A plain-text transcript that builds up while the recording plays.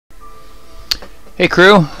Hey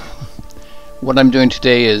crew, what I'm doing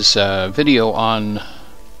today is a video on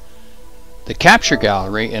the capture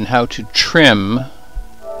gallery and how to trim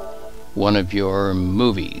one of your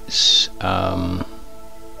movies.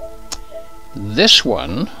 This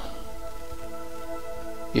one,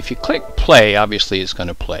 if you click play, obviously it's going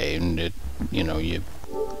to play, and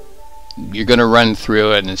you're going to run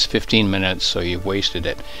through it, and it's 15 minutes, so you've wasted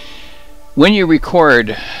it. When you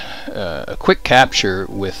record a quick capture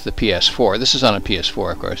with the PS4, this is on a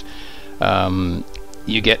PS4 of course,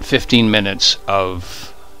 you get 15 minutes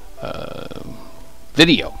of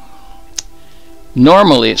video.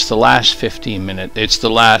 Normally it's the last 15 minutes, it's the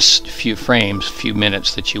last few frames, few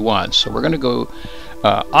minutes that you want. So we're going to go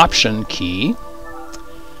option key,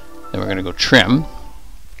 then we're going to go trim.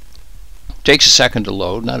 Takes a second to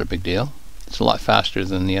load, not a big deal. It's a lot faster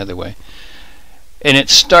than the other way. And it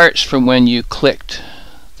starts from when you clicked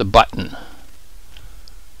the button.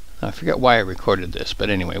 Now, I forget why I recorded this, but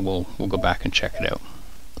anyway, we'll go back and check it out.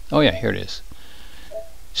 Oh yeah, here it is.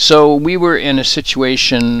 So we were in a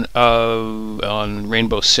situation on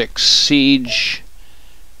Rainbow Six Siege,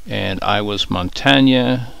 and I was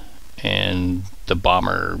Montana, and the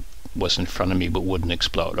bomber was in front of me but wouldn't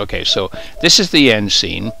explode. Okay, so this is the end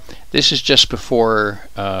scene. This is just before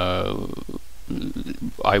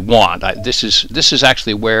this is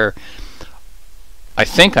actually where I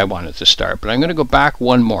think I wanted to start, but I'm going to go back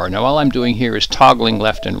one more. Now all I'm doing here is toggling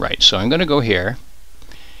left and right. So I'm going to go here,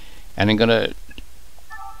 and I'm going to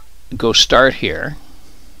go start here,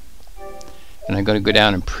 and I'm going to go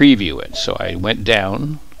down and preview it. So I went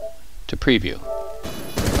down to preview.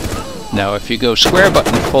 Now if you go square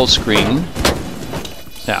button full screen,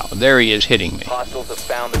 now there he is hitting me. Hostiles have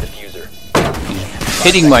found the diffuser. He's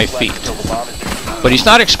hitting my feet. But he's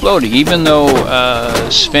not exploding, even though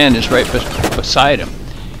Sven is right beside him.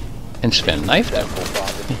 And Sven knifed him,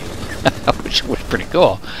 which was pretty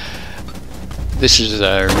cool. This is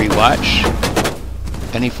a rewatch.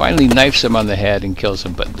 And he finally knifes him on the head and kills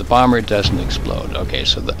him, but the bomber doesn't explode. Okay,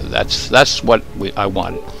 so that's what I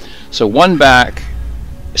wanted. So one back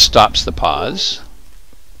stops the pause.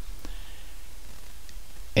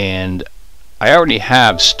 And I already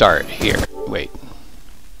have start here. Wait.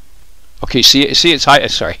 Okay, see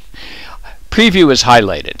it's sorry. Preview is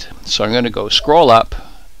highlighted. So I'm going to go scroll up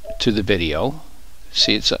to the video.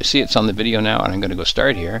 See it's on the video now, and I'm going to go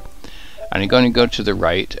start here. And I'm going to go to the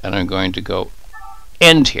right, and I'm going to go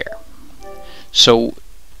end here. So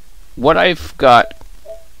what I've got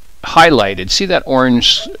highlighted, see that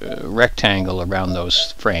orange rectangle around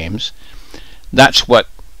those frames? That's what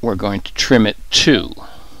we're going to trim it to.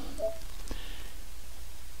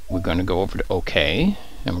 We're going to go over to OK,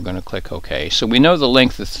 and we're going to click OK. So we know the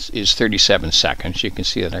length is 37 seconds. You can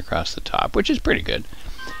see that across the top, which is pretty good.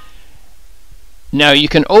 Now you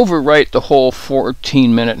can overwrite the whole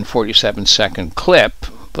 14-minute and 47-second clip,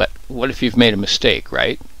 but what if you've made a mistake,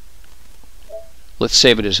 right? Let's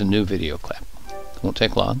save it as a new video clip. It won't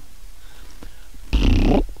take long.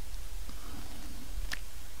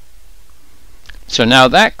 So now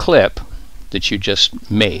that clip that you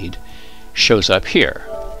just made shows up here.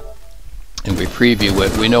 And we preview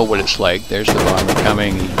it, we know what it's like. There's the bomber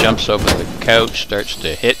coming, he jumps over the couch, starts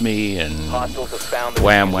to hit me, and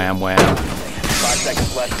wham, wham, wham. 5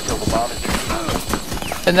 seconds left until the bomb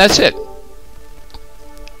is. And that's it.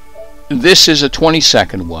 This is a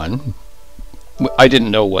 20-second one. I didn't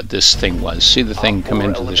know what this thing was. See the thing come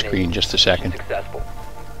into the screen just a second.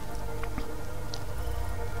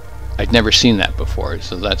 I'd never seen that before,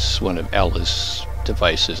 so that's one of Ella's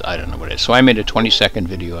devices. I don't know what it is. So I made a 20-second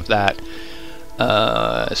video of that.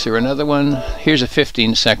 Is there another one? Here's a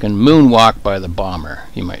 15-second moonwalk by the bomber.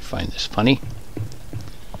 You might find this funny.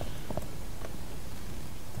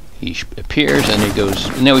 He appears and he goes,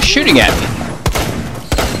 now he's shooting at me.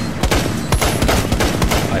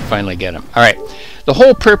 I finally get him. Alright, the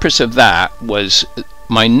whole purpose of that was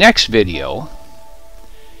my next video.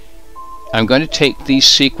 I'm going to take these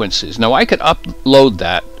sequences. Now I could upload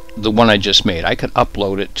that, the one I just made, I could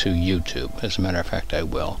upload it to YouTube. As a matter of fact, I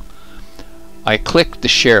will. I click the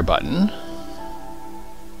share button.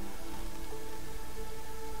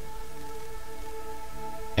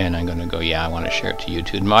 And I'm going to go, yeah, I want to share it to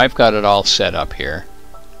YouTube. Now I've got it all set up here.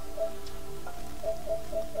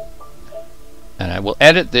 And I will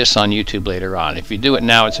edit this on YouTube later on. If you do it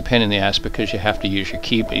now, it's a pain in the ass because you have to use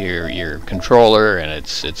your controller, and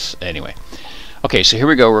it's anyway. Okay, so here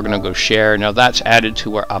we go. We're going to go share. Now that's added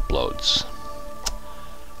to our uploads.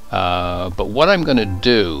 But what I'm going to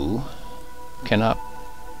do,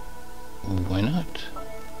 why not?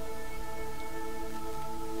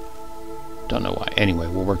 Don't know why. Anyway,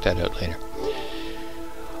 we'll work that out later.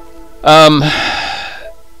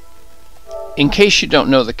 in case you don't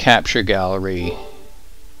know the capture gallery,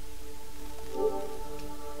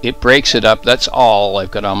 it breaks it up. That's all.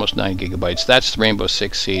 I've got almost 9 gigabytes. That's the Rainbow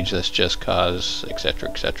Six Siege. That's Just Cause, etc.,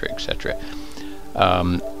 etc., etc.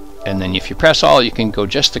 And then if you press all, you can go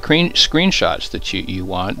just the screenshots that you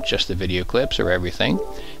want, just the video clips or everything.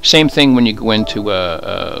 Same thing when you go into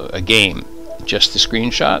a game, just the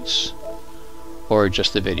screenshots or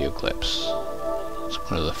just the video clips. It's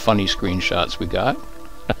one of the funny screenshots we got.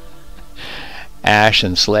 Ash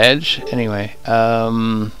and Sledge. Anyway,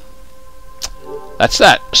 that's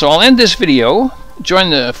that. So I'll end this video.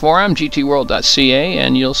 Join the forum, GTWorld.ca,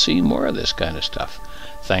 and you'll see more of this kind of stuff.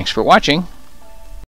 Thanks for watching.